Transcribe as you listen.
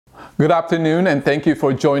Good afternoon, and thank you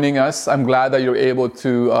for joining us. I'm glad that you're able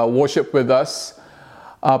to worship with us.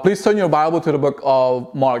 Please turn your Bible to the book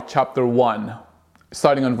of Mark chapter 1,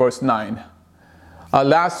 starting on verse 9.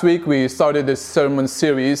 Last week, we started this sermon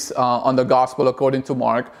series on the Gospel according to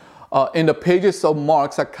Mark. In the pages of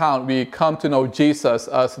Mark's account, we come to know Jesus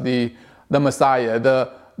as the Messiah,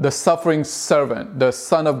 the suffering servant, the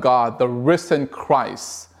Son of God, the risen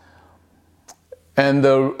Christ, and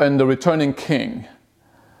the returning King.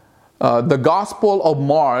 The Gospel of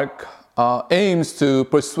Mark aims to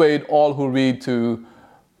persuade all who read to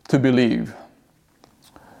believe.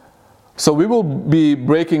 So we will be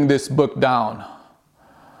breaking this book down,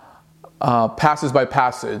 passage by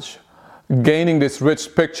passage, gaining this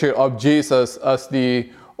rich picture of Jesus as the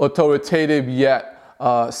authoritative yet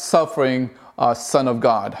suffering Son of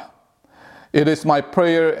God. It is my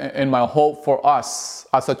prayer and my hope for us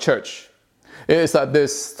as a church is that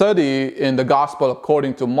this study in the Gospel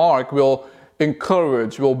according to Mark will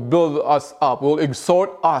encourage, will build us up, will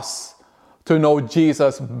exhort us to know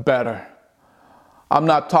Jesus better. I'm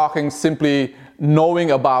not talking simply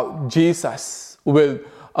knowing about Jesus with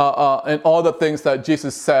and all the things that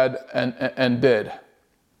Jesus said and did.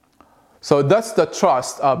 So that's the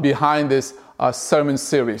trust behind this sermon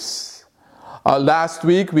series. Last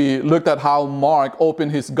week we looked at how Mark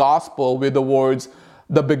opened his Gospel with the words,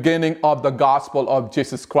 the beginning of the gospel of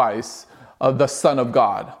Jesus Christ, the Son of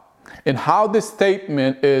God. And how this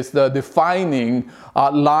statement is the defining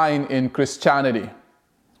line in Christianity.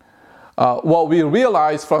 What we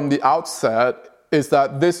realize from the outset is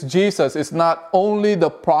that this Jesus is not only the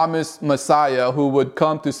promised Messiah who would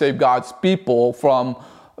come to save God's people from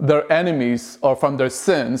their enemies or from their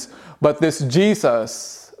sins, but this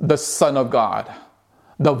Jesus, the Son of God,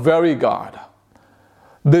 the very God.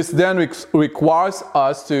 This then requires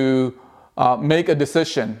us to make a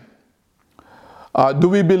decision. Do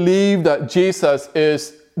we believe that Jesus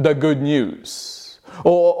is the good news?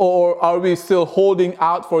 Or are we still holding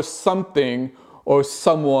out for something or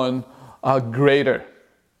someone greater?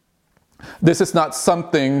 This is not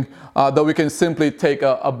something that we can simply take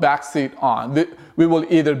a backseat on. We will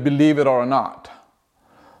either believe it or not.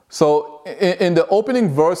 So in the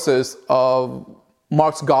opening verses of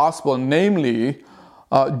Mark's Gospel, namely,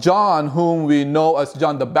 John, whom we know as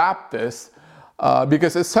John the Baptist,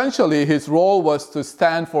 because essentially his role was to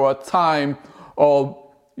stand for a time of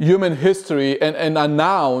human history and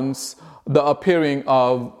announce the appearing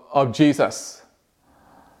of Jesus.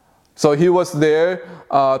 So he was there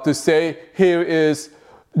to say, here is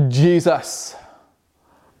Jesus.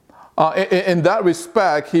 In that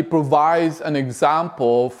respect, he provides an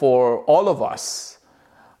example for all of us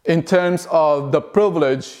in terms of the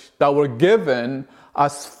privilege that we're given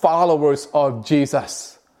as followers of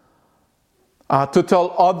Jesus, to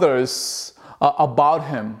tell others about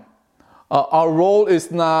him. Our role is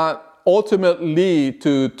not ultimately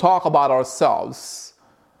to talk about ourselves,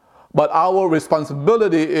 but our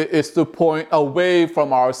responsibility is to point away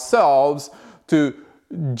from ourselves to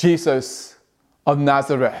Jesus of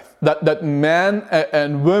Nazareth, that men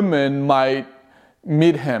and women might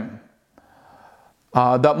meet him,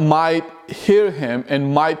 that might hear him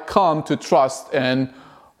and might come to trust and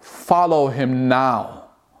follow him now.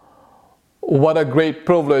 What a great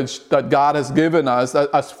privilege that God has given us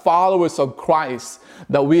as followers of Christ,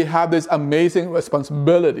 that we have this amazing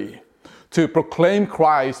responsibility to proclaim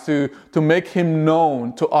Christ, to make him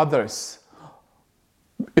known to others,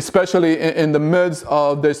 especially in the midst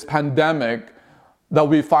of this pandemic that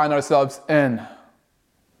we find ourselves in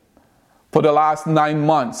for the last 9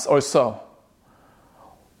 months or so.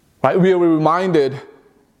 Right? We are reminded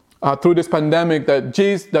through this pandemic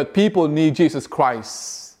that people need Jesus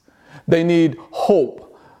Christ. They need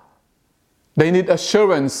hope. They need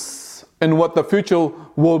assurance in what the future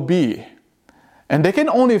will be. And they can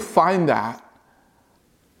only find that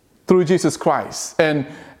through Jesus Christ. And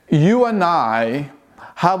you and I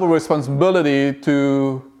have a responsibility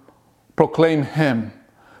to proclaim him,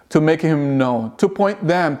 to make him known, to point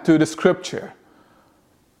them to the scripture,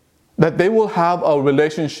 that they will have a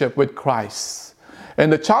relationship with Christ.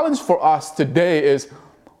 And the challenge for us today is,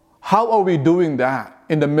 how are we doing that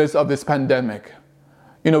in the midst of this pandemic?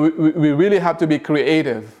 We really have to be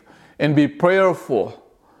creative and be prayerful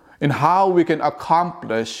in how we can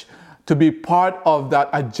accomplish to be part of that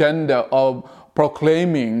agenda of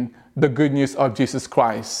proclaiming the good news of Jesus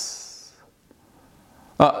Christ.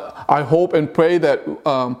 I hope and pray that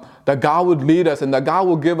God would lead us and that God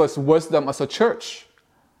will give us wisdom as a church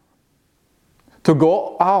to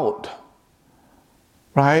go out,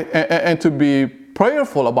 right? And to be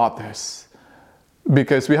prayerful about this,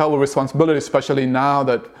 because we have a responsibility, especially now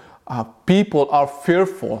that people are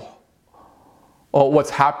fearful or what's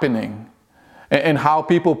happening, and how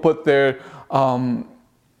people put their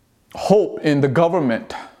hope in the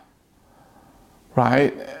government,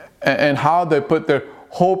 right? And how they put their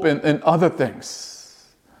hope in other things.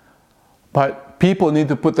 But people need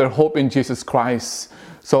to put their hope in Jesus Christ.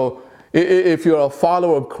 So if you're a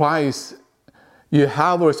follower of Christ, you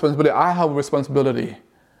have a responsibility. I have a responsibility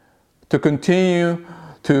to continue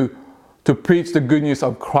to preach the good news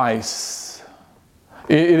of Christ.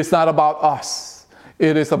 It is not about us.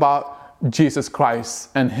 It is about Jesus Christ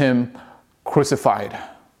and Him crucified.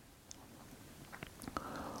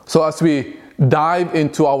 So as we dive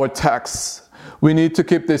into our text, we need to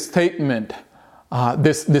keep this statement,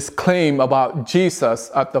 this claim about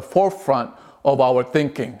Jesus at the forefront of our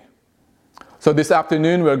thinking. So this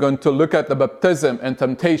afternoon, we're going to look at the baptism and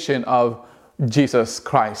temptation of Jesus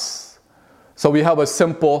Christ. So we have a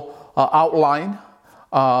simple outline,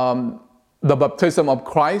 the baptism of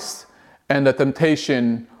Christ and the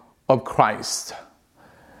temptation of Christ.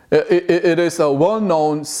 It is a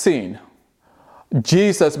well-known scene.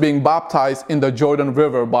 Jesus being baptized in the Jordan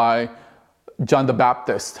River by John the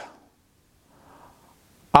Baptist.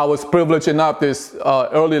 I was privileged enough this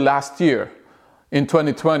early last year in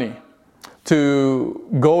 2020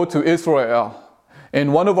 to go to Israel.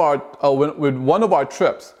 In one of our with one of our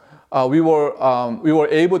trips, we were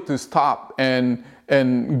able to stop and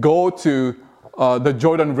go to the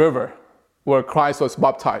Jordan River where Christ was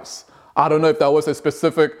baptized. I don't know if that was a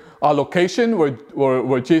specific location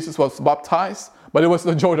where Jesus was baptized, but it was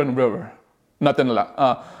the Jordan River, nothing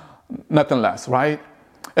less, right?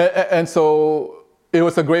 And so it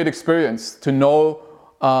was a great experience to know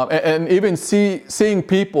and even seeing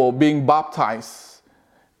people being baptized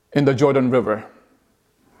in the Jordan River.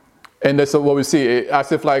 And that's what we see,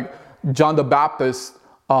 as if like John the Baptist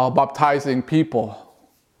baptizing people,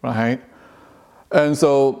 right? And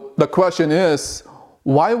so the question is,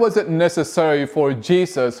 why was it necessary for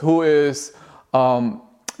Jesus, who is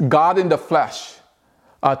God in the flesh,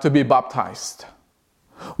 to be baptized?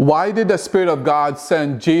 Why did the Spirit of God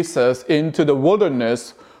send Jesus into the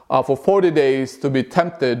wilderness for 40 days to be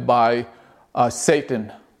tempted by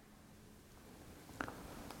Satan?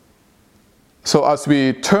 So as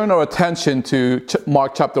we turn our attention to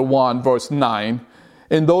Mark chapter 1, verse 9,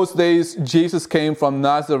 in those days Jesus came from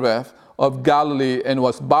Nazareth of Galilee and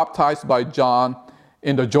was baptized by John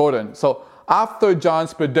in the Jordan. So after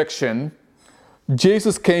John's prediction,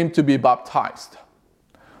 Jesus came to be baptized.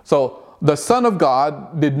 So the Son of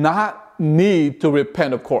God did not need to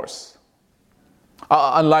repent, of course.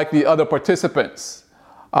 Unlike the other participants,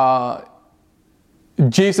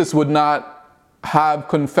 Jesus would not have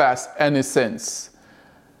confessed any sins.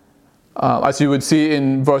 As you would see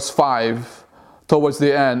in verse 5, towards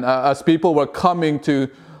the end, as people were coming to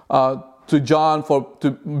John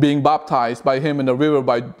to being baptized by him in the river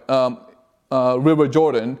by River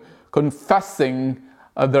Jordan, confessing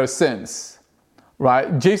their sins.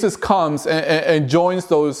 Right? Jesus comes and joins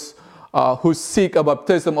those who seek a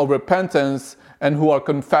baptism of repentance and who are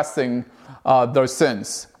confessing their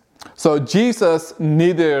sins. So Jesus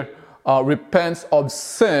neither repents of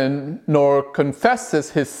sin nor confesses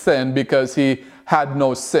his sin because he had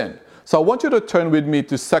no sin. So I want you to turn with me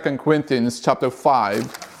to 2 Corinthians chapter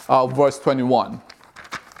 5, verse 21.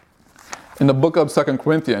 In the book of 2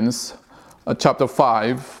 Corinthians, chapter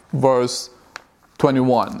 5, verse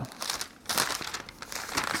 21.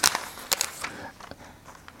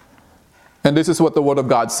 And this is what the Word of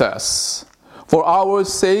God says. For our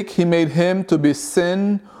sake he made him to be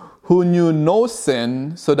sin who knew no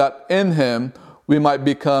sin, so that in him we might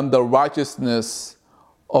become the righteousness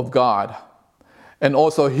of God. And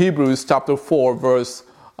also Hebrews chapter 4, verse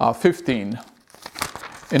 15.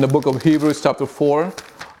 In the book of Hebrews chapter 4,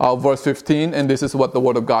 verse 15, and this is what the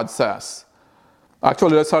Word of God says.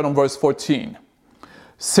 Actually, let's start on verse 14.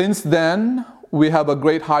 Since then we have a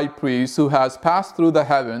great high priest who has passed through the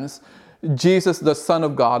heavens, Jesus the Son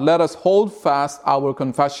of God. Let us hold fast our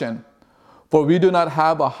confession. For we do not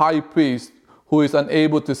have a high priest who is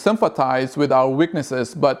unable to sympathize with our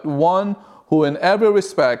weaknesses, but one who in every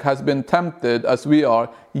respect has been tempted as we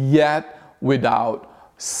are, yet without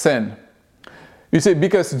sin. You see,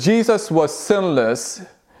 because Jesus was sinless,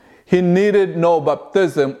 he needed no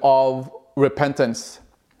baptism of repentance.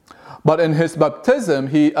 But in his baptism,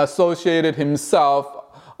 he associated himself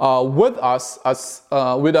with us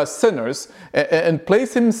sinners and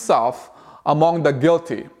placed himself among the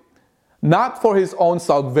guilty, not for his own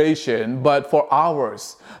salvation, but for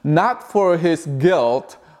ours. Not for his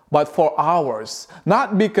guilt, but for ours.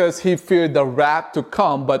 Not because he feared the wrath to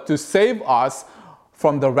come, but to save us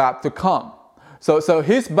from the wrath to come. So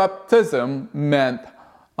his baptism meant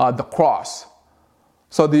the cross.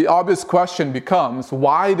 So the obvious question becomes,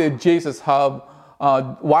 why did Jesus have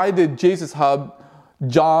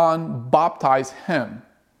John baptize him?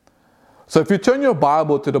 So if you turn your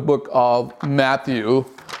Bible to the book of Matthew,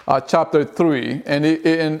 chapter 3, and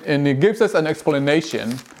it gives us an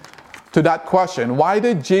explanation to that question. Why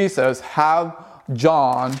did Jesus have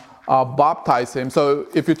John baptize him? So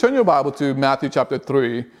if you turn your Bible to Matthew chapter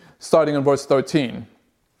 3, starting in verse 13.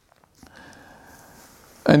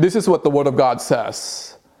 And this is what the Word of God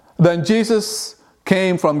says. Then Jesus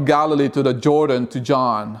came from Galilee to the Jordan to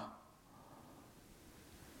John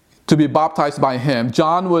to be baptized by him.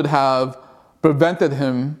 John would have prevented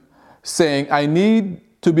him, saying, I need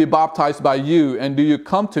to be baptized by you, and do you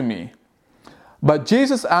come to me? But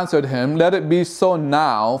Jesus answered him, let it be so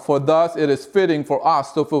now, for thus it is fitting for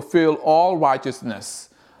us to fulfill all righteousness.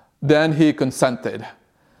 Then he consented.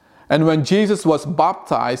 And when Jesus was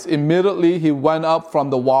baptized, immediately he went up from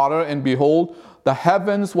the water, and behold, the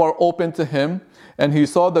heavens were opened to him, and he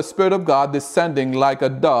saw the Spirit of God descending like a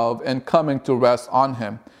dove and coming to rest on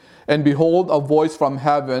him. And behold, a voice from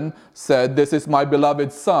heaven said, this is my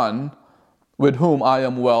beloved Son, with whom I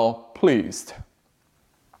am well pleased.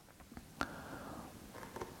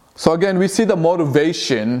 So again, we see the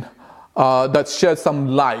motivation that sheds some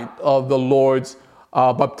light of the Lord's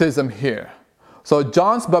baptism here. So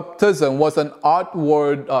John's baptism was an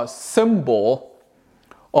outward symbol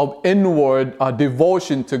of inward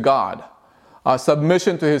devotion to God,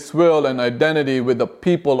 submission to his will and identity with the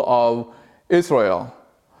people of Israel.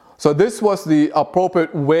 So this was the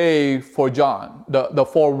appropriate way for John, the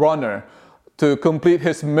forerunner, to complete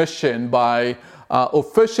his mission by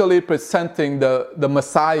officially presenting the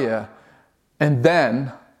Messiah and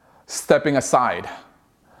then stepping aside.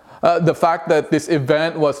 The fact that this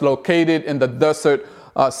event was located in the desert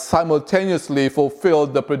simultaneously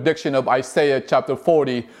fulfilled the prediction of Isaiah chapter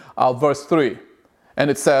 40, verse 3.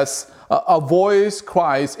 And it says, a voice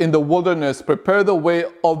cries in the wilderness, prepare the way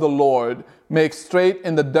of the Lord, make straight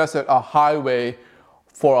in the desert a highway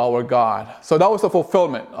for our God. So that was the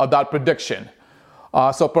fulfillment of that prediction.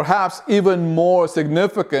 So perhaps even more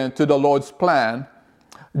significant to the Lord's plan,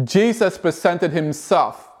 Jesus presented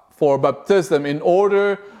himself for baptism in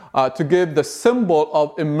order to give the symbol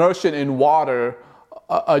of immersion in water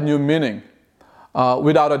a new meaning.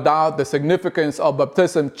 Without a doubt, the significance of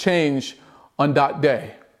baptism changed on that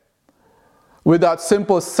day. With that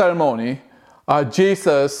simple ceremony,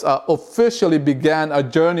 Jesus officially began a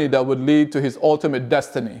journey that would lead to his ultimate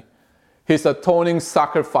destiny, his atoning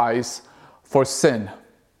sacrifice for sin.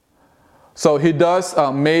 So he thus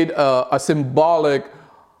made a symbolic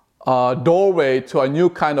doorway to a new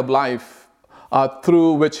kind of life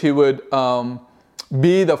through which he would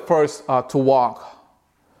be the first to walk.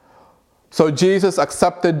 So Jesus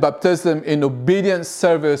accepted baptism in obedient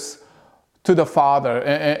service to the Father,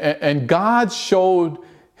 and God showed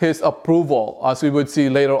his approval, as we would see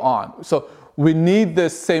later on. So we need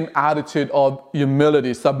this same attitude of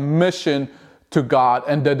humility, submission to God,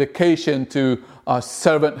 and dedication to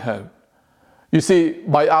servanthood. You see,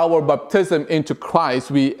 by our baptism into Christ,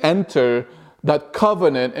 we enter that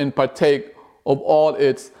covenant and partake of all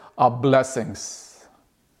its blessings.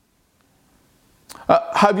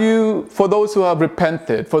 Have you, for those who have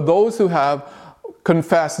repented, for those who have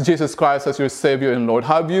confessed Jesus Christ as your Savior and Lord,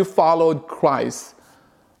 have you followed Christ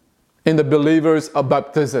in the believers of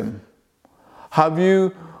baptism? Have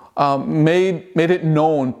you made it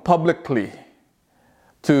known publicly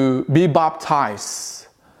to be baptized,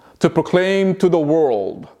 to proclaim to the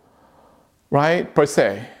world, right, per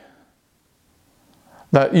se,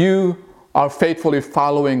 that you are faithfully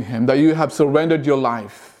following him, that you have surrendered your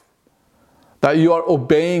life, that you are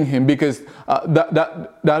obeying him, because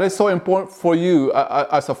that is so important for you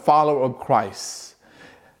as a follower of Christ.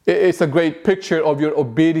 It's a great picture of your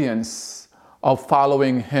obedience, of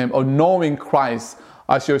following him, of knowing Christ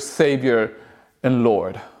as your Savior and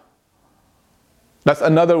Lord. That's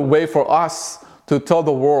another way for us to tell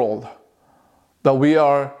the world that we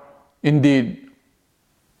are indeed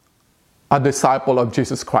a disciple of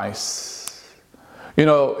Jesus Christ. You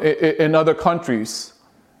know, in other countries,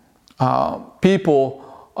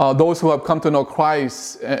 people, those who have come to know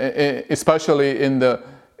Christ, especially in the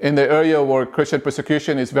area where Christian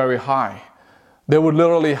persecution is very high, they would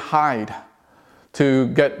literally hide to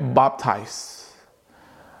get baptized.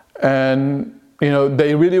 And, you know,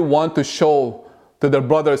 they really want to show to their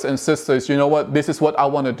brothers and sisters, you know what, this is what I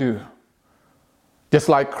want to do. Just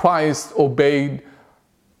like Christ obeyed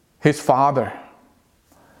his Father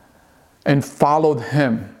and followed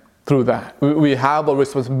him through that. We have a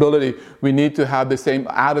responsibility. We need to have the same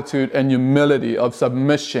attitude and humility of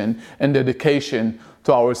submission and dedication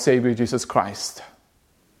to our Savior Jesus Christ.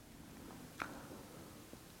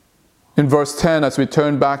 In verse 10, as we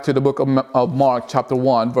turn back to the book of Mark, chapter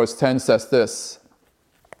 1, verse 10 says this.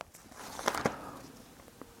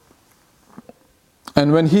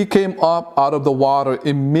 And when he came up out of the water,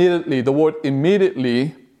 immediately, the word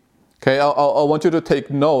immediately, okay, I want you to take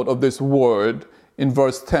note of this word in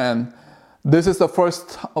verse 10. This is the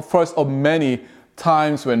first of many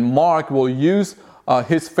times when Mark will use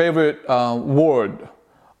his favorite word,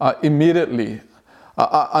 immediately.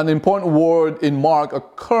 An important word in Mark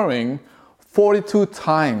occurring 42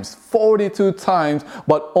 times,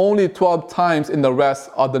 but only 12 times in the rest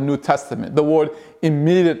of the New Testament. The word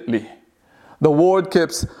immediately. The word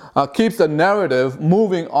keeps the narrative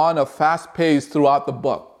moving on a fast pace throughout the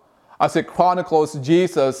book, as it chronicles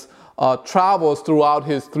Jesus' travels throughout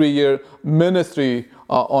his 3-year ministry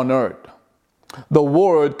on earth. The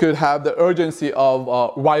word could have the urgency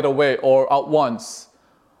of right away or at once,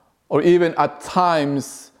 or even at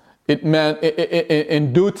times it meant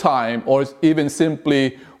in due time, or even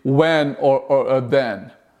simply when or then.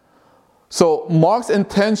 So Mark's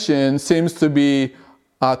intention seems to be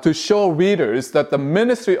to show readers that the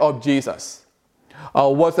ministry of Jesus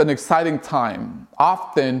was an exciting time,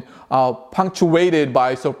 often punctuated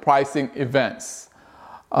by surprising events.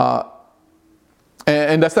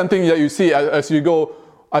 And that's something that you see as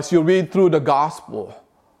you read through the gospel.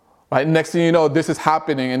 Right? Next thing you know, this is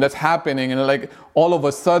happening and that's happening, and like all of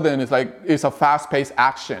a sudden it's a fast-paced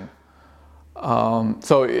action.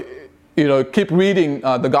 Keep reading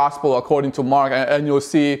the gospel according to Mark, and you'll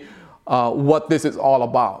see what this is all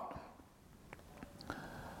about.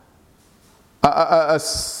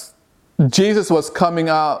 As Jesus was coming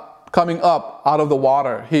up out of the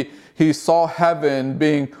water, he saw heaven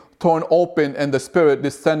being torn open and the Spirit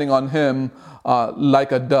descending on him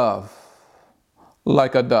like a dove.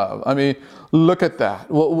 Like a dove. I mean, look at that.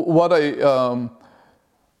 What a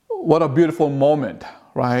beautiful moment,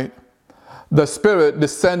 right? The Spirit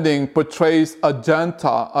descending portrays a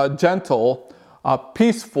gentle,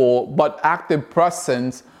 peaceful but active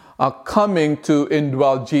presence coming to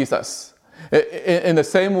indwell Jesus. In the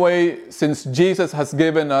same way, since Jesus has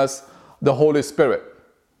given us the Holy Spirit,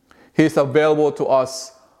 He's available to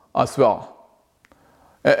us as well.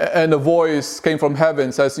 And the voice came from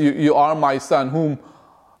heaven, says, you are my Son, whom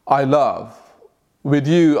I love. With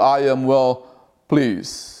you I am well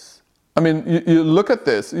pleased. I mean, you look at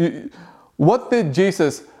this. What did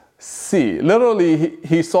Jesus see? Literally,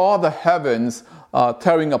 he saw the heavens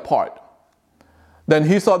tearing apart. Then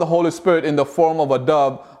he saw the Holy Spirit in the form of a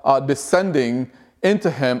dove descending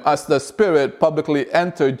into him as the Spirit publicly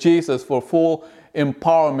entered Jesus for full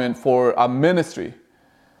empowerment for a ministry.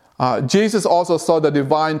 Jesus also saw the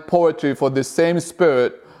divine poetry for the same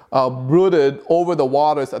Spirit brooded over the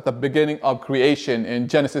waters at the beginning of creation in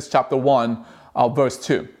Genesis chapter 1, verse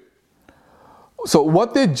 2. So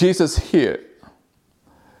what did Jesus hear?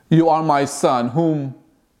 You are my Son, whom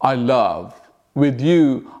I love. With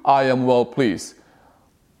you I am well pleased.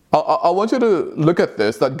 I want you to look at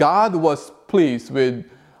this, that God was pleased with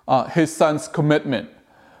His Son's commitment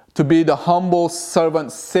to be the humble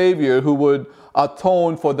servant Savior who would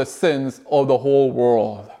atone for the sins of the whole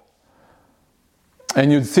world. And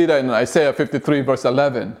you see that in Isaiah 53 verse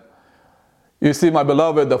 11. You see, my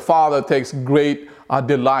beloved, the Father takes great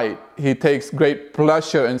delight. He takes great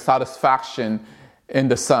pleasure and satisfaction in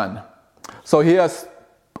the Son. So He has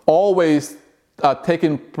always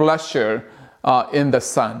taken pleasure in the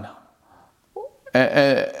Son.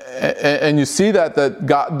 And you see that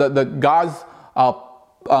God's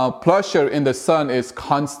pleasure in the Son is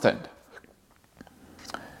constant.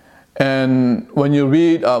 And when you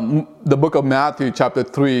read the book of Matthew, chapter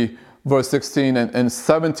 3, verse 16 and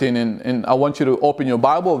 17, and I want you to open your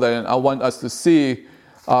Bible there, and I want us to see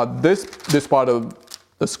this part of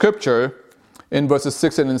the scripture in verses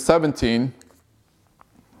 16 and 17.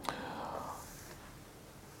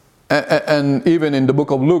 And even in the book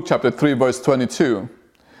of Luke, chapter 3, verse 22.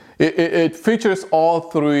 It features all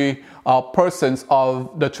three persons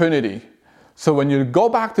of the Trinity. So when you go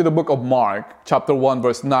back to the book of Mark, chapter 1,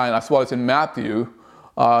 verse 9, as well as in Matthew,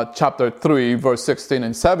 chapter 3, verse 16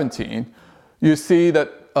 and 17, you see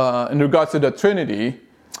that in regards to the Trinity,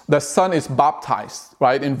 the Son is baptized,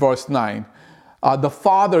 right, in verse 9. The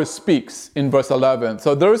Father speaks in verse 11.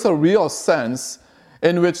 So there is a real sense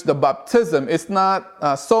in which the baptism is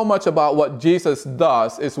not so much about what Jesus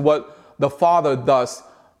does, it's what the Father does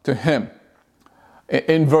to Him.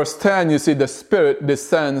 In verse 10, you see the Spirit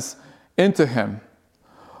descends into Him.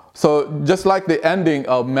 So just like the ending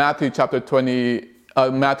of Matthew chapter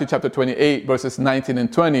 28, verses 19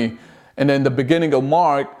 and 20, and then the beginning of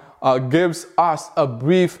Mark gives us a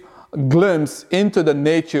brief glimpse into the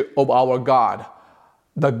nature of our God.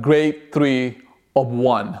 the great three of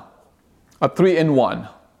one, a three in one.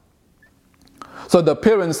 So the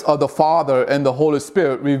appearance of the Father and the Holy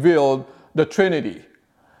Spirit revealed the Trinity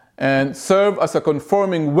and serve as a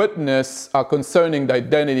confirming witness concerning the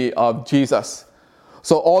identity of Jesus.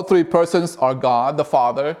 So all three persons are God, the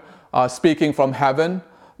Father, speaking from heaven,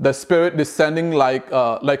 the Spirit descending like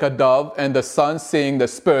a dove, and the Son seeing the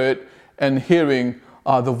Spirit and hearing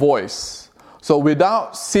the voice. So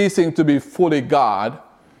without ceasing to be fully God,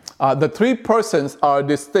 the three persons are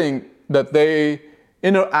distinct, that they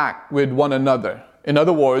interact with one another. In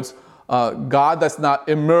other words, God does not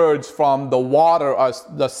emerge from the water as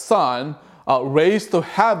the Son, raised to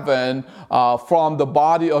heaven from the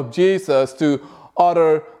body of Jesus to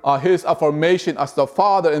utter his affirmation as the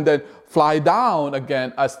Father, and then fly down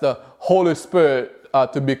again as the Holy Spirit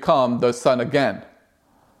to become the Son again.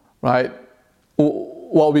 Right?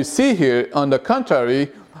 What we see here, on the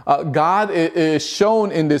contrary, God is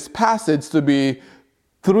shown in this passage to be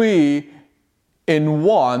three in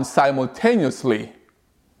one simultaneously.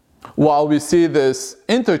 While we see this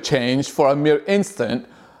interchange for a mere instant,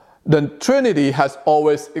 the Trinity has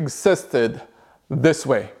always existed this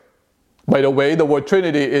way. By the way, the word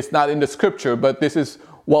Trinity is not in the scripture, but this is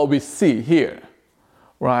what we see here,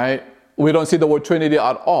 right? We don't see the word Trinity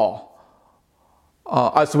at all.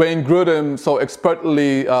 As Wayne Grudem so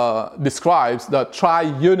expertly describes the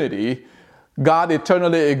triunity, God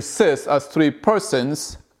eternally exists as three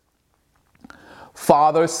persons,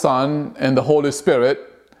 Father, Son, and the Holy Spirit,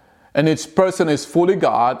 and each person is fully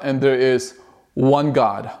God, and there is one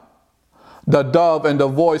God. The dove and the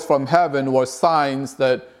voice from heaven were signs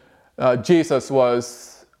that Jesus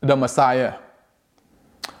was the Messiah.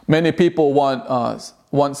 Many people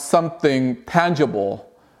want something tangible,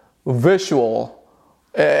 visual,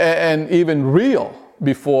 and even real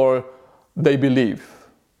before they believe.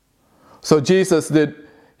 So Jesus did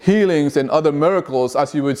healings and other miracles,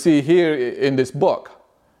 as you would see here in this book.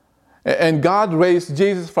 And God raised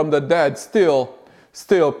Jesus from the dead. Still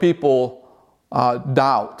people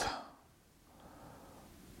doubt.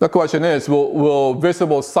 The question is, will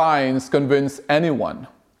visible signs convince anyone?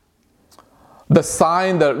 The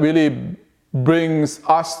sign that really brings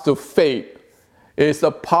us to faith is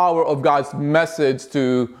the power of God's message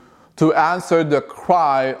to answer the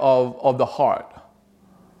cry of the heart.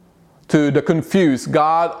 To the confused,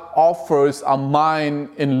 God offers a mind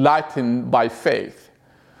enlightened by faith.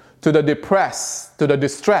 To the depressed, to the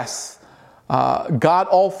distressed, God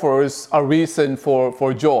offers a reason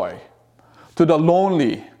for joy. To the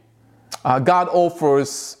lonely, God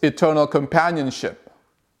offers eternal companionship.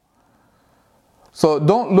 So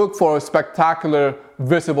don't look for a spectacular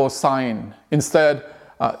visible sign. Instead,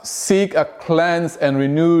 seek a cleansed and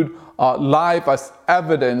renewed life as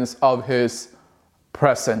evidence of His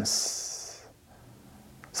presence.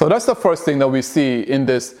 So that's the first thing that we see in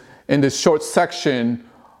this short section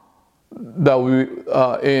that we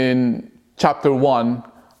in chapter 1,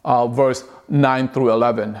 verse 9 through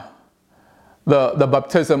 11. The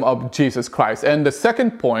baptism of Jesus Christ. And the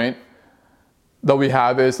second point that we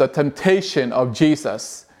have is the temptation of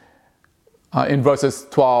Jesus in verses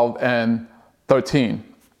 12 and 13.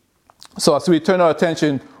 So as we turn our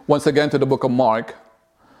attention once again to the book of Mark,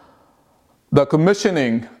 the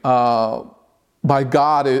commissioning by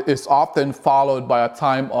God is often followed by a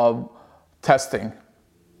time of testing.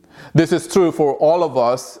 This is true for all of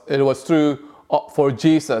us. It was true for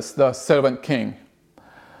Jesus, the servant king.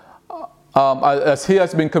 As he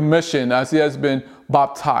has been commissioned, as he has been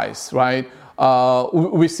baptized, right?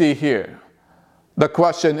 We see here. The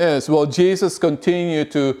question is, will Jesus continue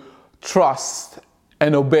to trust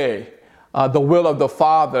and obey the will of the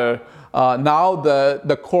Father now that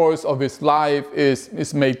the course of his life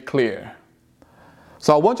is made clear?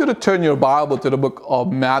 So I want you to turn your Bible to the book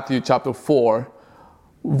of Matthew chapter 4,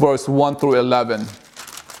 verse 1 through 11.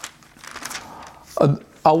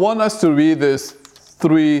 I want us to read this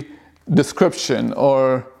three description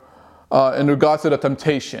or in regards to the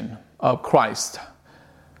temptation of Christ.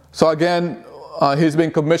 So again, he's been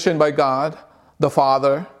commissioned by God, the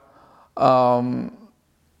Father. And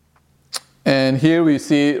here we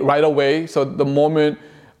see right away, so the moment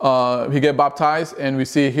he get baptized, and we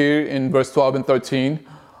see here in verse 12 and 13.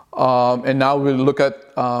 And now we'll look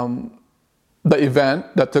at the event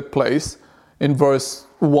that took place in verse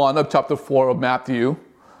 1 of chapter 4 of Matthew.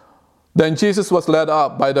 Then Jesus was led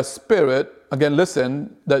up by the Spirit. Again,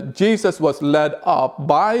 listen, that Jesus was led up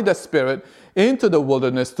by the Spirit into the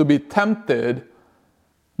wilderness to be tempted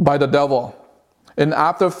by the devil. And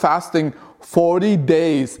after fasting 40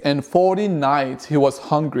 days and 40 nights, he was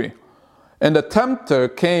hungry. And the tempter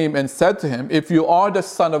came and said to him, "If you are the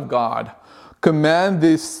Son of God, command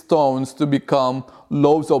these stones to become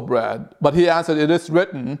loaves of bread. But he answered, it is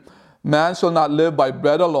written, man shall not live by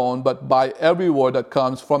bread alone, but by every word that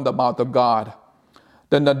comes from the mouth of God.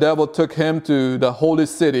 Then the devil took him to the holy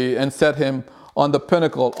city and set him on the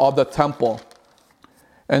pinnacle of the temple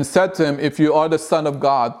and said to him, if you are the Son of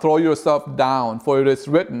God, throw yourself down, for it is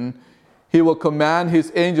written, he will command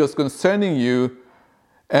his angels concerning you,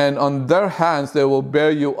 and on their hands they will bear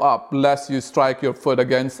you up, lest you strike your foot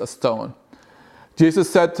against a stone. Jesus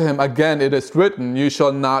said to him, again, it is written, you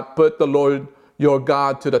shall not put the Lord your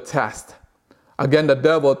God to the test. Again, the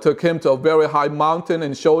devil took him to a very high mountain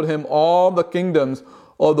and showed him all the kingdoms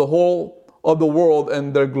of the whole of the world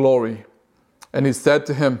and their glory. And he said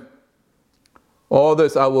to him, all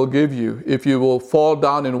this I will give you if you will fall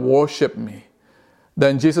down and worship me.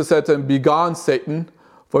 Then Jesus said to him, begone, Satan,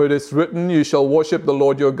 for it is written, you shall worship the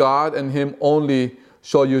Lord your God, and him only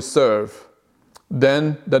shall you serve.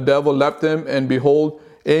 Then the devil left him, and behold,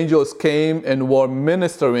 angels came and were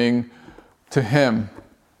ministering to him.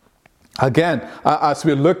 Again, as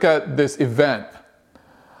we look at this event,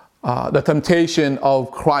 the temptation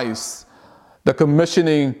of Christ, the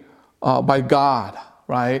commissioning by God,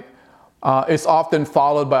 right, is often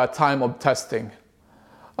followed by a time of testing.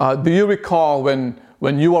 Do you recall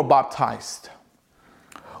when you were baptized?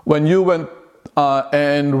 When you went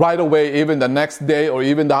and right away, even the next day or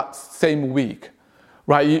even that same week,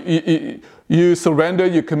 right? You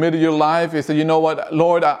surrendered, you committed your life. You said, you know what,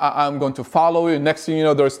 Lord, I'm going to follow you. Next thing you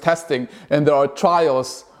know, there's testing and there are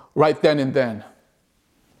trials right then and then,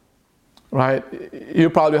 right? You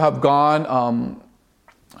probably have gone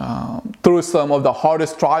through some of the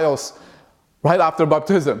hardest trials right after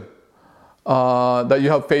baptism that you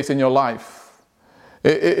have faced in your life.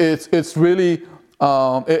 It's really,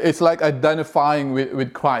 it's like identifying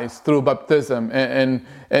with Christ through baptism, and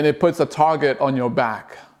it puts a target on your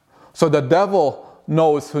back. So the devil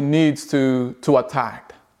knows who needs to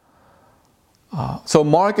attack. So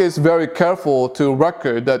Mark is very careful to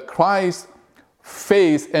record that Christ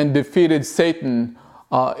faced and defeated Satan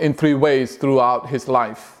in three ways throughout his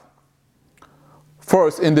life.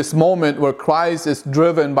 First, in this moment where Christ is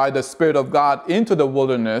driven by the Spirit of God into the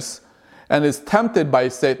wilderness and is tempted by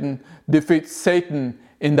Satan, defeats Satan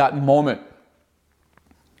in that moment.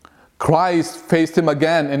 Christ faced him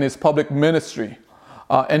again in his public ministry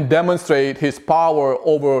and demonstrate his power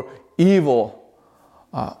over evil.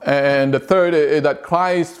 And the third is that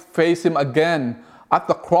Christ faced him again at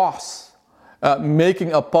the cross,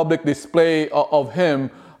 making a public display of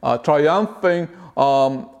him, triumphing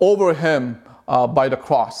over him by the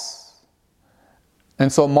cross.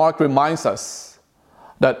 And so Mark reminds us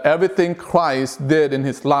that everything Christ did in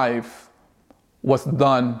his life was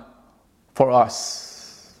done for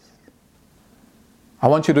us. I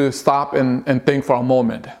want you to stop and think for a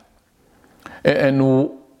moment.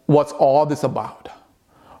 And what's all this about?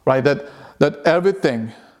 Right? That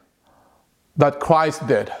everything that Christ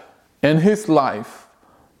did in his life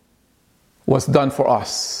was done for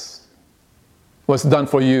us, was done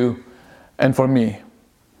for you and for me.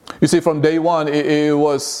 You see, from day one, it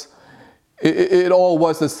all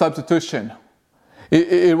was a substitution.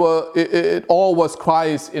 It all was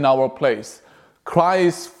Christ in our place.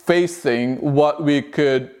 Christ facing what we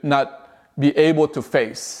could not be able to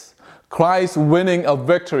face. Christ winning a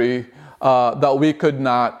victory that we could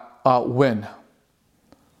not win.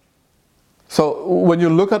 So when you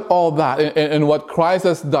look at all that and what Christ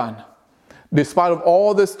has done, despite of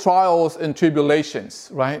all these trials and tribulations,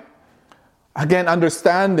 right? Again,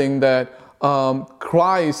 understanding that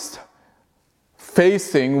Christ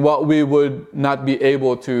facing what we would not be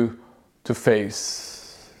able to face.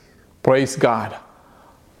 Praise God.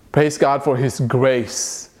 Praise God for his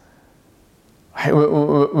grace.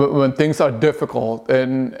 When things are difficult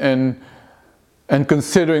and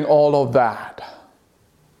considering all of that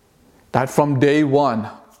from day one,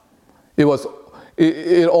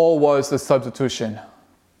 it all was a substitution.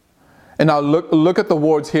 And now look at the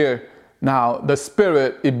words here. Now, the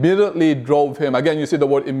Spirit immediately drove him. Again, you see the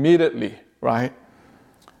word immediately, right?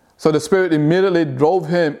 So the Spirit immediately drove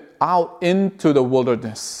him out into the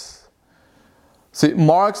wilderness. See,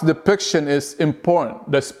 Mark's depiction is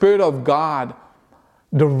important. The Spirit of God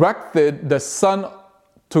directed the Son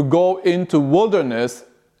to go into wilderness,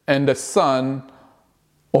 and the Son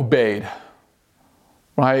obeyed.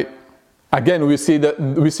 Right? Again, we see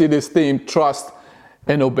this theme: trust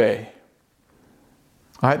and obey.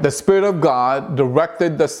 Right? The Spirit of God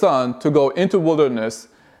directed the Son to go into wilderness,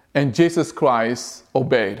 and Jesus Christ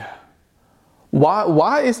obeyed.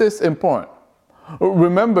 Why is this important?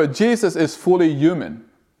 Remember, Jesus is fully human.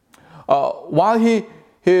 While he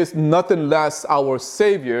is nothing less our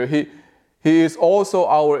Savior, He is also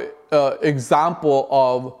our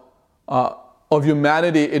example of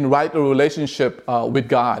humanity in right relationship with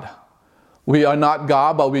God. We are not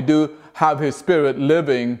God, but we do have His Spirit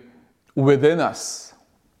living within us.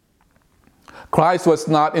 Christ was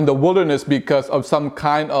not in the wilderness because of some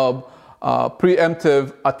kind of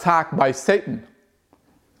preemptive attack by Satan.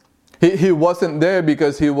 He wasn't there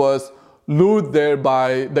because he was lured there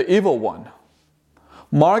by the evil one.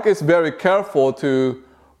 Mark is very careful to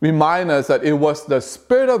remind us that it was the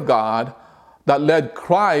Spirit of God that led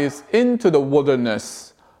Christ into the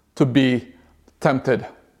wilderness to be tempted.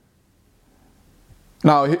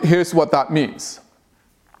 Now, here's what that means.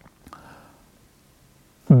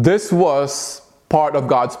 This was part of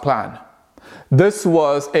God's plan. This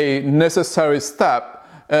was a necessary step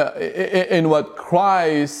in what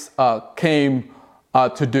Christ came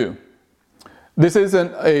to do. This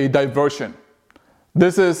isn't a diversion.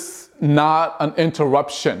 This is not an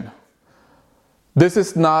interruption. This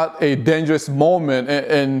is not a dangerous moment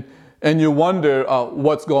and you wonder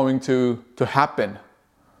what's going to happen.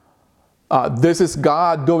 This is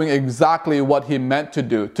God doing exactly what He meant to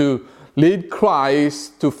do, to lead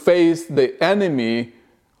Christ to face the enemy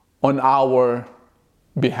on our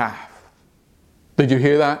behalf. Did you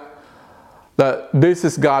hear that? That this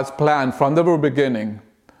is God's plan from the very beginning.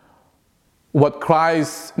 What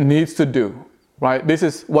Christ needs to do, right? This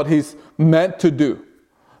is what He's meant to do.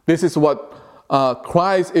 This is what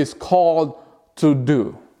Christ is called to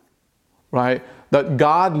do, right? That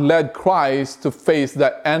God led Christ to face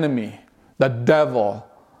the enemy, the devil,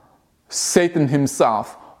 Satan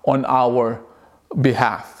himself on our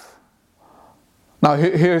behalf. Now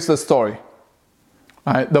here's the story.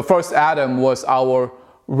 Right? The first Adam was our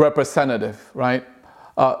representative, right?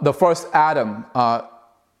 The first Adam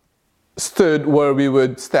stood where we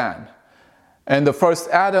would stand. And the first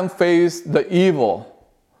Adam faced the evil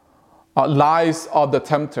lies of the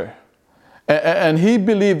tempter. And he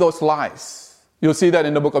believed those lies. You'll see that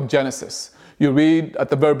in the book of Genesis. You read at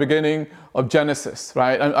the very beginning of Genesis,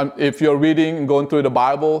 right? And if you're reading and going through the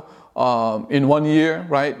Bible in 1 year,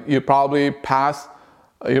 right? You're probably in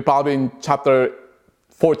chapter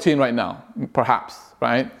 14 right now, perhaps,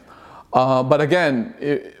 right? But again,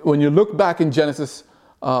 when you look back in Genesis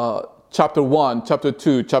chapter 1, chapter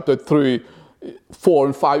 2, chapter 3, 4,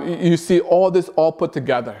 and 5, you see all this all put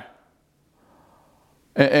together.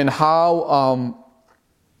 And how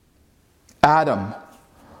Adam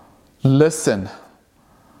listened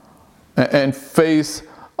and faced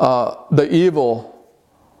the evil,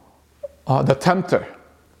 the tempter.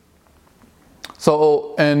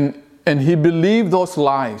 So, and he believed those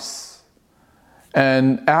lies.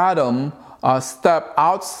 And Adam stepped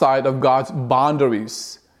outside of God's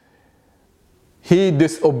boundaries. He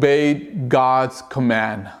disobeyed God's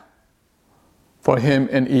command for him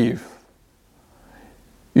and Eve.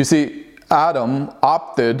 You see, Adam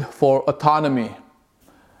opted for autonomy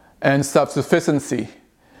and self-sufficiency.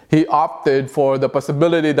 He opted for the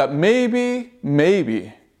possibility that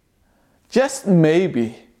maybe, just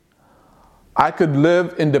maybe, I could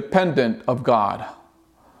live independent of God.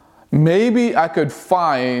 Maybe I could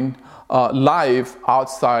find life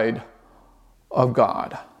outside of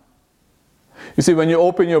God. You see, when you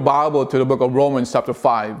open your Bible to the book of Romans chapter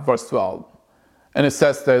 5, verse 12, and it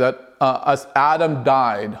says there that as Adam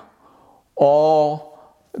died,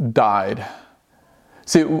 all died.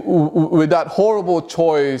 See, with that horrible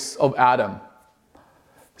choice of Adam,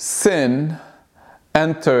 sin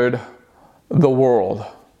entered the world.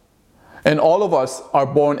 And all of us are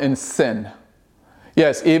born in sin.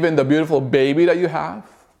 Yes, even the beautiful baby that you have,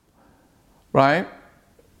 right?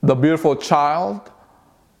 The beautiful child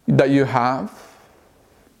that you have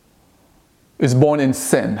is born in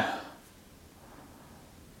sin.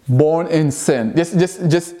 Born in sin.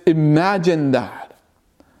 Just imagine that.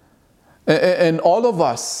 And all of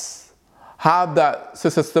us have that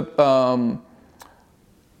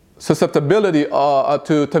susceptibility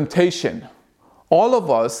to temptation. All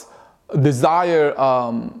of us desire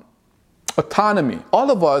autonomy.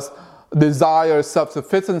 All of us desire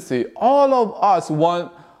self-sufficiency. All of us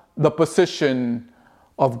want the position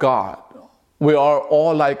of God. We are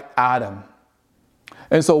all like Adam.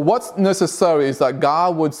 And so what's necessary is that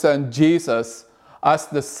God would send Jesus as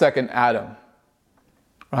the second Adam.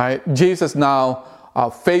 Right? Jesus now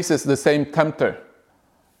faces the same tempter.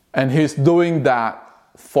 And He's doing that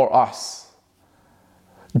for us.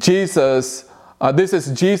 Jesus, this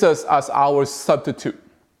is Jesus as our substitute.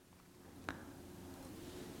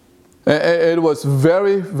 It was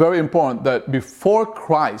very, very important that before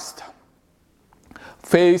Christ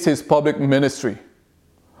faced His public ministry,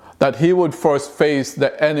 that He would first face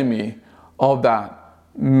the enemy of that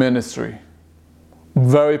ministry.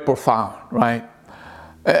 very profound, right?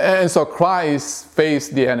 And so Christ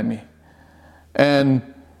faced the enemy.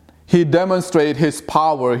 And he demonstrated his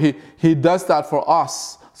power. He does that for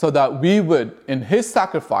us so that we would, in his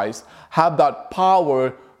sacrifice, have that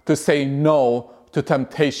power to say no to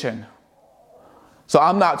temptation. So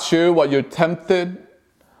I'm not sure what you're tempted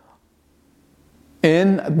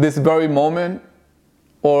in this very moment,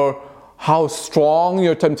 or how strong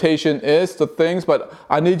your temptation is to things, but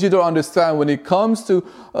I need you to understand when it comes to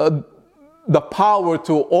the power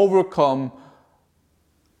to overcome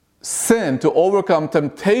sin, to overcome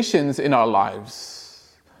temptations in our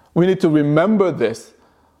lives, we need to remember this,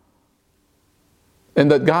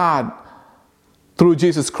 and that God, through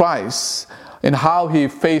Jesus Christ, and how he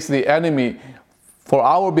faced the enemy for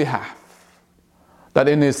our behalf, that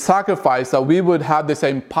in his sacrifice that we would have the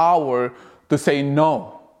same power to say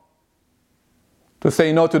no to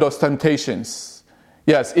those temptations.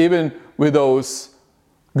 Yes, even with those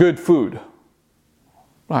good food,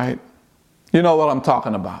 right? You know what I'm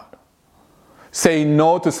talking about. Say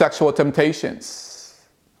no to sexual temptations,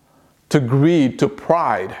 to greed, to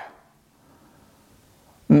pride.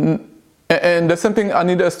 And there's something I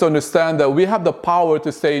need us to understand, that we have the power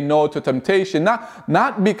to say no to temptation,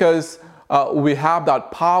 not because we have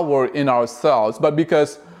that power in ourselves, but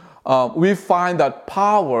because we find that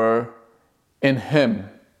power in him.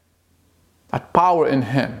 That power in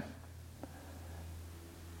him.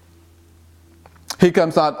 He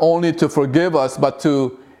comes not only to forgive us, but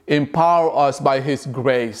to empower us by his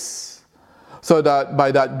grace. So that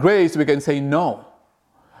by that grace we can say no.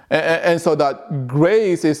 And so that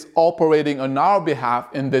grace is operating on our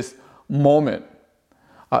behalf in this moment.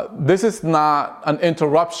 This is not an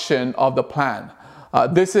interruption of the plan.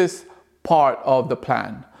 This is part of the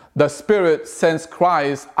plan. The Spirit sends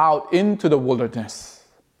Christ out into the wilderness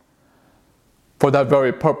for that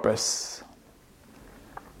very purpose.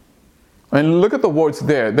 And look at the words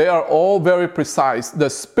there. They are all very precise. The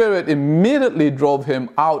Spirit immediately drove him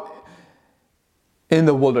out in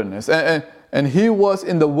the wilderness. And he was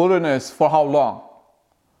in the wilderness for how long?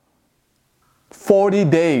 40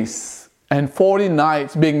 days and 40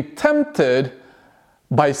 nights being tempted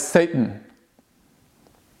by Satan.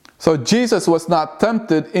 So Jesus was not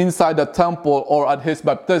tempted inside the temple or at his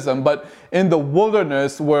baptism, but in the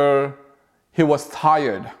wilderness where he was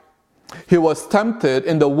tired. He was tempted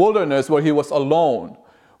in the wilderness where he was alone,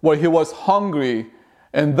 where he was hungry,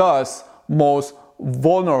 and thus most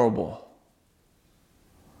vulnerable.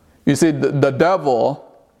 You see, the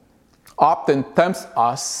devil often tempts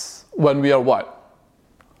us when we are what?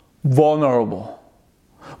 Vulnerable.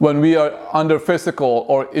 When we are under physical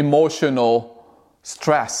or emotional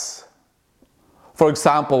stress. For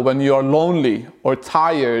example, when you are lonely or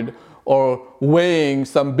tired or weighing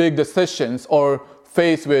some big decisions or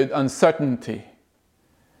faced with uncertainty.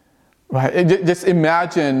 Right? Just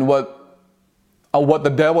imagine what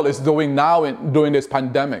the devil is doing now during this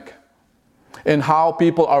pandemic. And how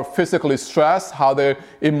people are physically stressed, how they're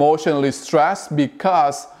emotionally stressed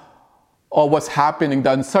because of what's happening,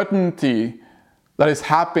 the uncertainty that is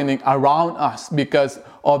happening around us because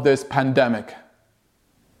of this pandemic.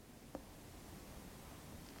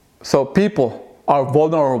 So people are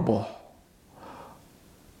vulnerable.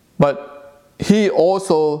 But he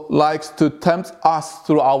also likes to tempt us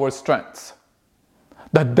through our strengths.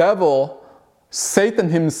 The devil, Satan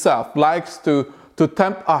himself, likes to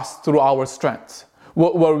tempt us through our strengths,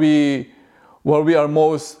 where we are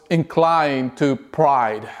most inclined to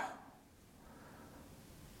pride.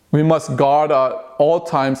 We must guard at all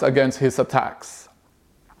times against his attacks.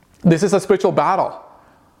 This is a spiritual battle,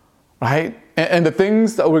 right? And the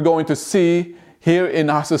things that we're going to see here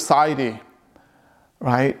in our society,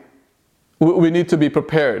 right? We need to be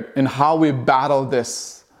prepared in how we battle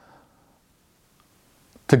this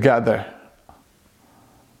together.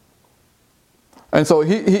 And so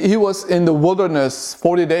he was in the wilderness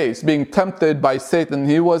 40 days being tempted by Satan.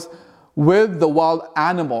 He was with the wild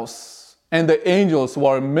animals and the angels who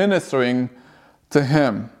are ministering to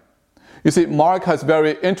him. You see, Mark has a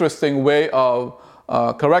very interesting way of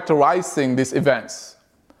characterizing these events.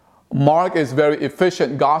 Mark is very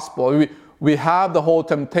efficient gospel. We have the whole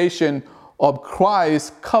temptation of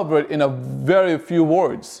Christ covered in a very few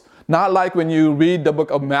words. Not like when you read the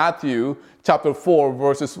book of Matthew, chapter 4,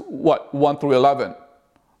 verses 1 through 11,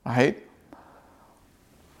 right?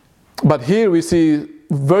 But here we see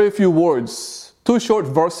very few words, 2 short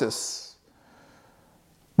verses.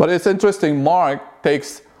 But it's interesting, Mark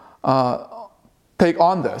take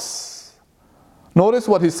on this. Notice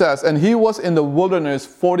what he says, and he was in the wilderness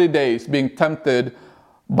 40 days being tempted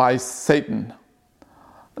by Satan.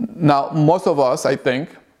 Now, most of us, I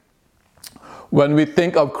think, when we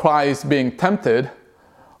think of Christ being tempted,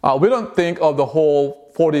 we don't think of the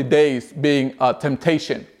whole 40 days being a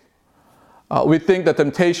temptation. We think the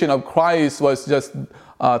temptation of Christ was just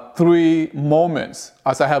 3 moments,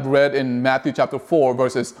 as I have read in Matthew chapter 4,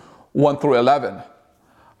 verses 1 through 11.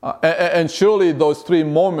 And surely those 3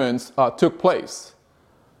 moments took place.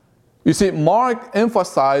 You see, Mark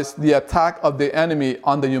emphasized the attack of the enemy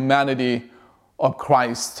on the humanity of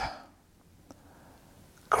Christ.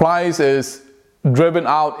 Christ is driven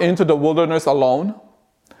out into the wilderness alone.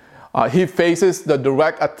 He faces the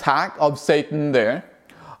direct attack of Satan there.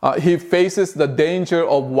 He faces the danger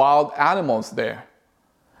of wild animals there.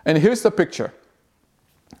 And here's the picture.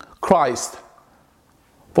 Christ,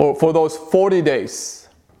 for those 40 days,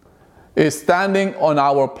 is standing on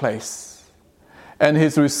our place. And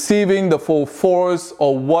he's receiving the full force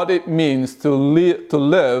of what it means to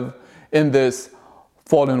live in this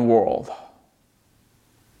fallen world.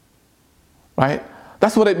 Right?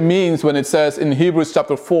 That's what it means when it says in Hebrews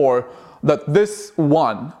chapter 4 that this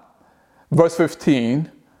one, verse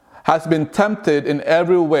 15, has been tempted in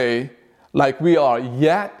every way like we are,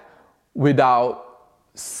 yet without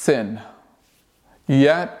sin.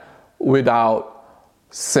 Yet without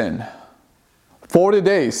sin. 40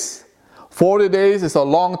 days. 40 days is a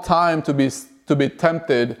long time to be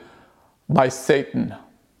tempted by Satan.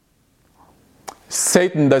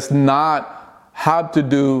 Satan does not have to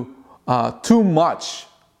do too much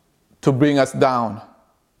to bring us down.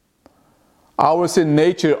 Our sin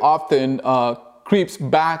nature often creeps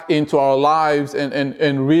back into our lives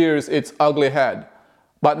and rears its ugly head,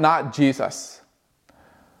 but not Jesus.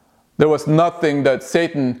 There was nothing that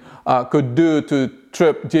Satan could do to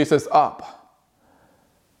trip Jesus up.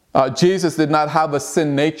 Jesus did not have a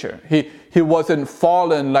sin nature. He wasn't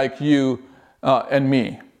fallen like you and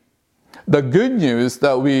me. The good news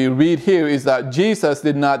that we read here is that Jesus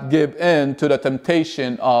did not give in to the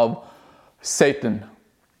temptation of Satan.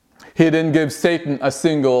 He didn't give Satan a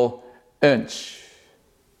single inch.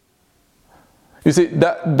 You see,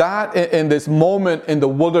 that in this moment in the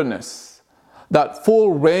wilderness, that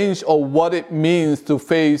full range of what it means to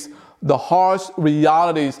face the harsh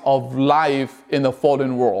realities of life in the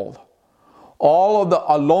fallen world. All of the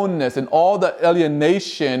aloneness and all the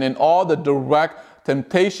alienation and all the direct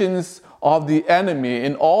temptations of the enemy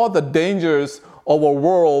and all the dangers of a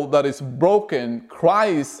world that is broken,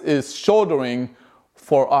 Christ is shouldering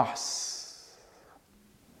for us.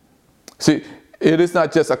 See, it is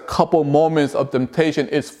not just a couple moments of temptation,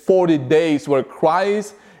 it's 40 days where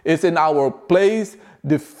Christ is in our place,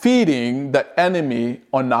 defeating the enemy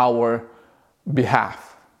on our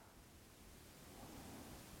behalf.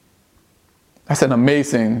 That's an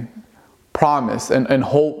amazing promise and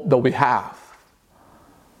hope that we have.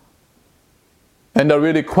 And the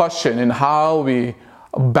really question in how we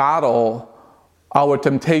battle our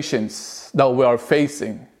temptations that we are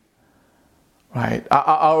facing. Right?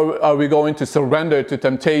 Are we going to surrender to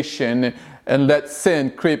temptation and let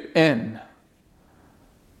sin creep in?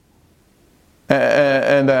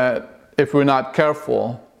 And that if we're not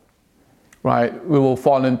careful, right, we will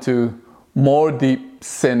fall into more deep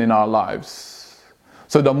sin in our lives.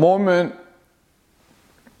 So the moment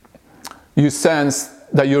you sense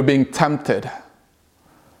that you're being tempted,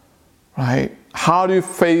 right, how do you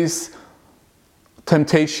face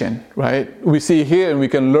temptation, right? We see here, and we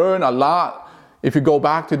can learn a lot if you go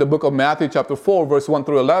back to the book of Matthew chapter 4, verse 1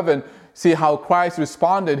 through 11, see how Christ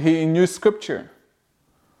responded. He knew Scripture.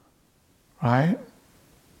 Right?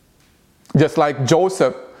 Just like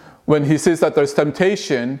Joseph, when he sees that there's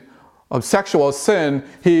temptation of sexual sin,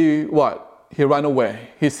 he ran away.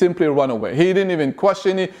 He simply ran away. He didn't even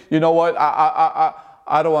question it. You know what?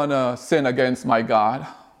 I don't want to sin against my God.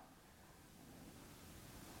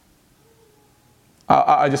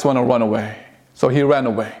 I just want to run away. So he ran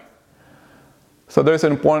away. So there's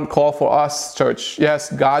an important call for us, church.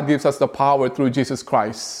 Yes, God gives us the power through Jesus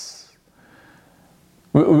Christ.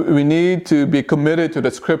 We need to be committed to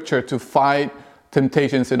the Scripture to fight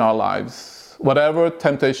temptations in our lives, whatever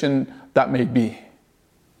temptation that may be.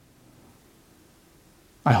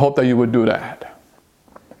 I hope that you would do that.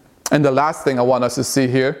 And the last thing I want us to see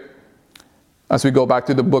here, as we go back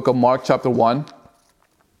to the book of Mark chapter 1,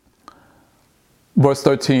 verse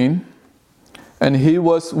 13, and he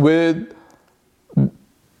was with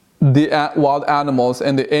the wild animals,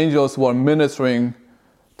 and the angels were ministering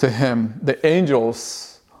to him. The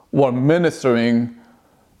angels were ministering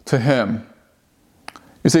to him.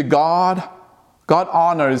 You see, God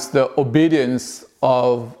honors the obedience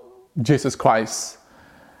of Jesus Christ.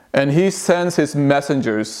 And he sends his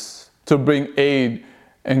messengers to bring aid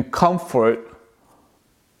and comfort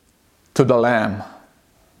to the Lamb.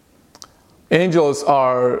 Angels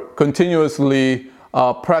are continuously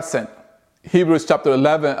present. Hebrews chapter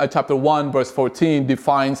 1 verse 14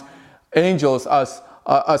 defines angels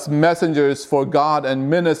as messengers for God and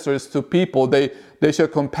ministers to people. They show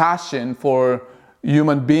compassion for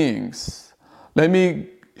human beings. Let me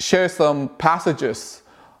share some passages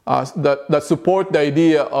that support the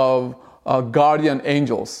idea of guardian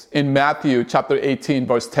angels in Matthew chapter 18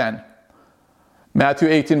 verse 10. Matthew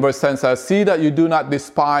 18 verse 10 says, "See that you do not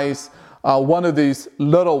despise one of these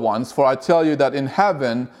little ones, for I tell you that in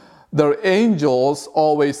heaven their angels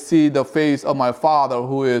always see the face of my Father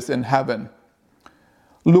who is in heaven."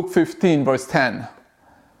 Luke 15 verse 10.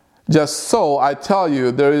 "Just so I tell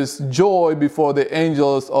you, there is joy before the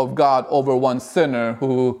angels of God over one sinner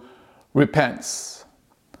who repents."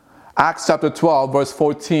 Acts chapter 12 verse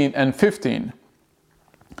 14 and 15.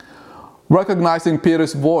 Recognizing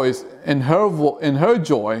Peter's voice in her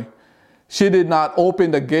joy, she did not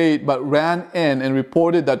open the gate but ran in and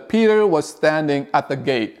reported that Peter was standing at the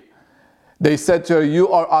gate. They said to her, "You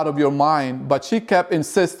are out of your mind," but she kept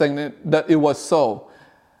insisting that it was so.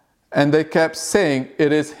 And they kept saying,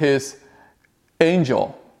 "It is his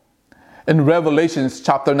angel." In Revelation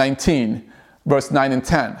chapter 19, verse 9 and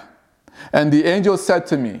 10. "And the angel said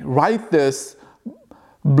to me, write this,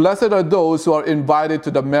 blessed are those who are invited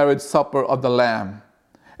to the marriage supper of the Lamb.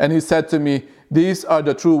 And he said to me, these are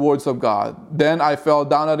the true words of God. Then I fell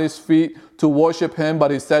down at his feet to worship him,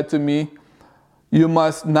 but he said to me, you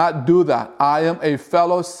must not do that. I am a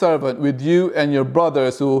fellow servant with you and your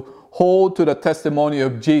brothers who hold to the testimony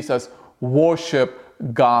of Jesus. Worship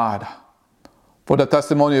God. For the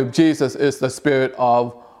testimony of Jesus is the spirit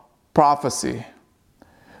of prophecy."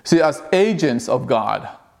 See, as agents of God,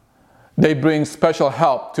 they bring special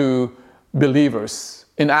help to believers.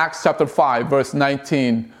 In Acts chapter 5, verse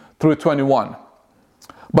 19 through 21.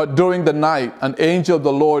 "But during the night, an angel of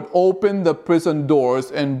the Lord opened the prison doors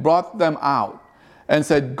and brought them out, and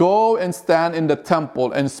said, go and stand in the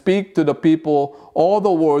temple and speak to the people all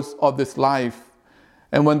the words of this life.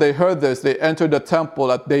 And when they heard this, they entered the temple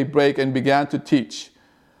at daybreak and began to teach.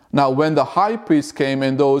 Now when the high priest came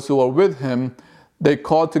and those who were with him, they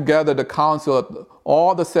called together the council of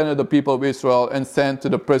all the senate of the people of Israel and sent to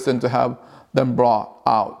the prison to have them brought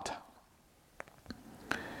out."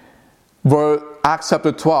 Acts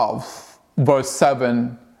chapter 12, verse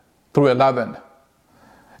 7 through 11.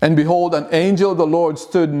 "And behold, an angel of the Lord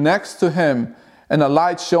stood next to him, and a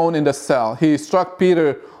light shone in the cell. He struck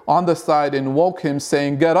Peter on the side and woke him,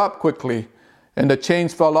 saying, get up quickly. And the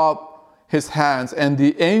chains fell off his hands. And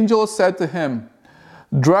the angel said to him,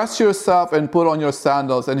 dress yourself and put on your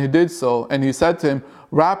sandals. And he did so. And he said to him,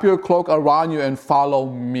 wrap your cloak around you and follow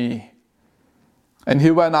me. And he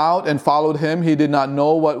went out and followed him. He did not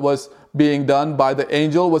know what was being done by the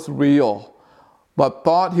angel was real, but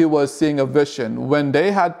thought he was seeing a vision. When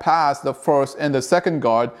they had passed the first and the second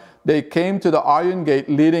guard, they came to the iron gate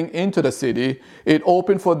leading into the city. It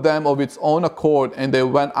opened for them of its own accord, and they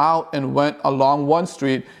went out and went along one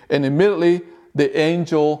street, and immediately the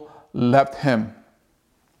angel left him.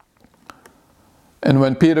 And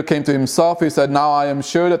when Peter came to himself, he said, now I am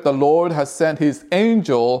sure that the Lord has sent his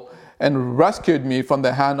angel and rescued me from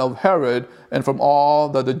the hand of Herod and from all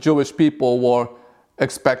that the Jewish people were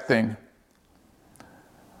expecting.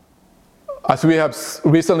 As we have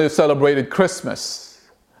recently celebrated Christmas,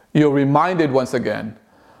 you're reminded once again,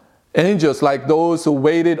 angels like those who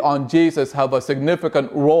waited on Jesus have a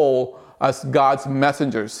significant role as God's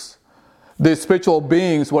messengers. These spiritual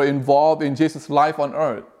beings were involved in Jesus' life on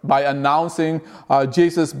earth by announcing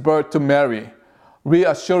Jesus' birth to Mary,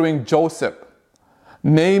 reassuring Joseph,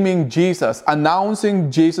 naming Jesus, announcing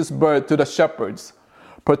Jesus' birth to the shepherds,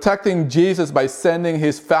 protecting Jesus by sending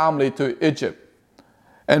his family to Egypt,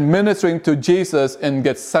 and ministering to Jesus in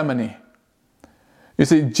Gethsemane. You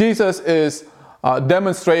see, Jesus is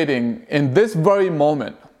demonstrating in this very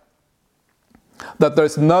moment that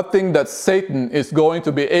there's nothing that Satan is going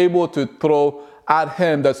to be able to throw at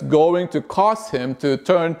him that's going to cause him to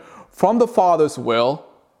turn from the Father's will.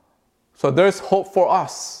 So there's hope for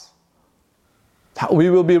us. We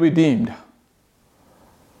will be redeemed.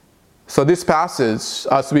 So this passage,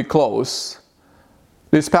 as we close,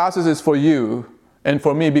 this passage is for you and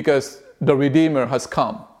for me because the Redeemer has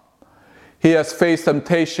come. He has faced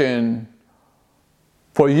temptation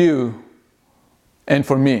for you and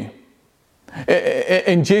for me.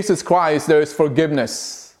 In Jesus Christ, there is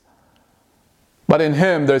forgiveness. But in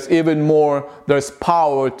him, there's even more, there's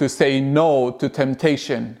power to say no to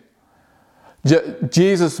temptation.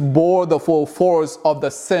 Jesus bore the full force of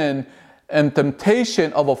the sin and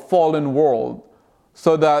temptation of a fallen world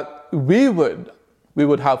so that we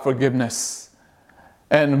would have forgiveness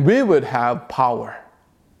and we would have power.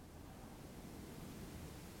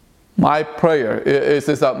 My prayer is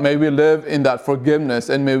that may we live in that forgiveness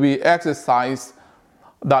and may we exercise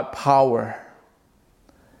that power.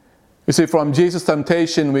 You see, from Jesus'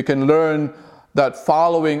 temptation, we can learn that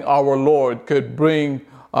following our Lord could bring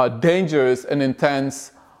dangerous and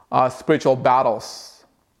intense spiritual battles.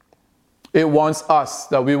 It warns us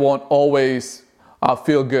that we won't always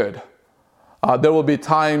feel good. There will be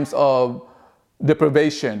times of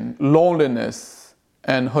deprivation, loneliness,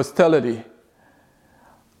 and hostility.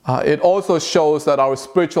 It also shows that our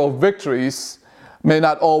spiritual victories may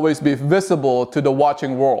not always be visible to the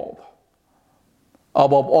watching world.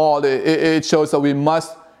 Above all, it shows that we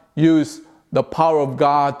must use the power of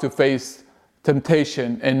God to face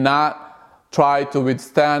temptation and not try to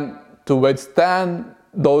withstand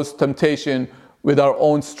those temptations with our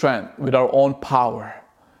own strength, with our own power.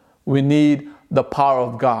 We need the power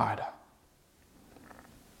of God.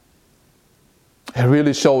 It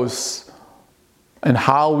really shows and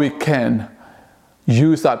how we can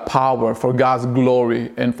use that power for God's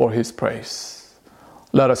glory and for His praise.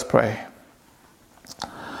 Let us pray.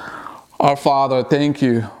 Our Father, thank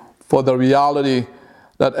you for the reality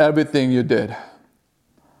that everything you did,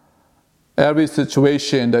 every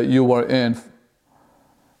situation that you were in,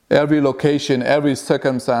 every location, every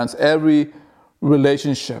circumstance, every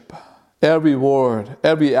relationship, every word,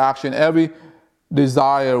 every action, every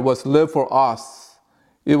desire was lived for us.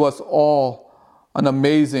 It was all an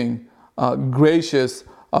amazing, gracious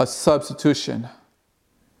substitution.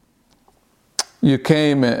 You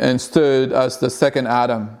came and stood as the second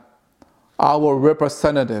Adam, our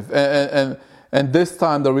representative. And this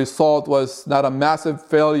time the result was not a massive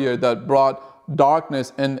failure that brought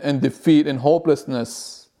darkness and defeat and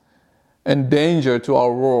hopelessness and danger to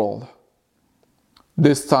our world.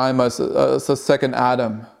 This time as a second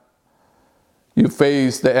Adam, you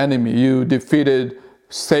faced the enemy. You defeated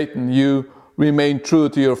Satan. You remained true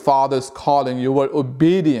to your Father's calling. You were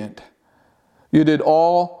obedient. You did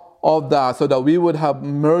all of that so that we would have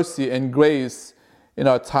mercy and grace in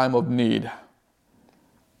our time of need.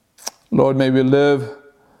 Lord, may we live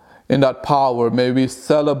in that power. May we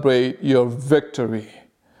celebrate your victory.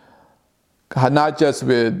 God, not just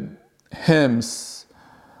with hymns,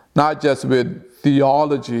 not just with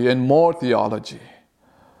theology and more theology,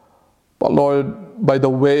 but Lord, by the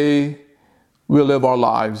way we live our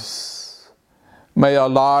lives. May our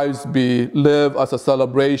lives be lived as a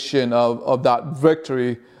celebration of that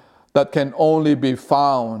victory that can only be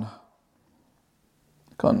found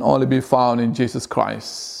in Jesus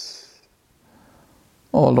Christ.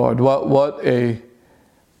 Oh Lord, what a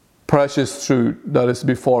precious truth that is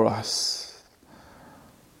before us.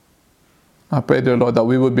 I pray, dear Lord, that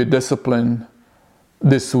we would be disciplined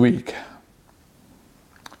this week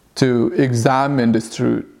to examine this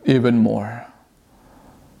truth even more,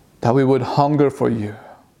 that we would hunger for you.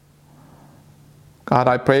 God,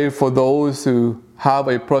 I pray for those who have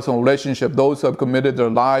a personal relationship, those who have committed their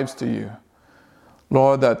lives to you,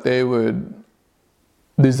 Lord, that they would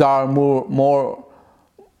desire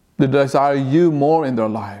you more in their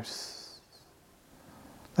lives,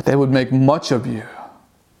 that they would make much of you,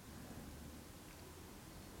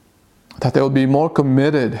 that they would be more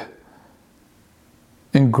committed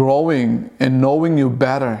in growing and knowing you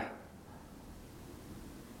better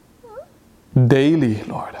daily,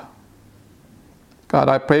 Lord. God,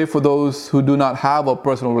 I pray for those who do not have a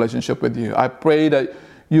personal relationship with you. I pray that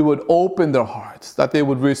you would open their hearts, that they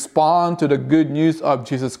would respond to the good news of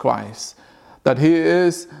Jesus Christ, that he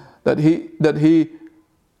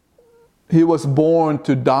was born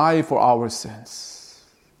to die for our sins,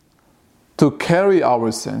 to carry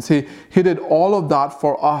our sins. He did all of that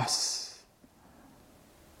for us.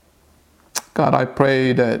 God, I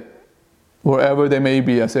pray that wherever they may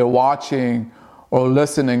be, as they're watching or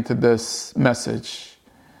listening to this message,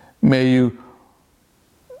 may you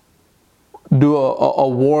do a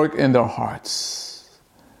work in their hearts.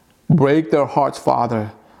 Break their hearts,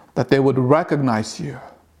 Father, that they would recognize you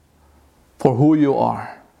for who you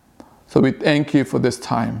are. So we thank you for this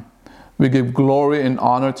time. We give glory and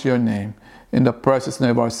honor to your name. In the precious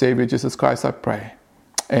name of our Savior, Jesus Christ, I pray.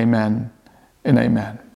 Amen and amen.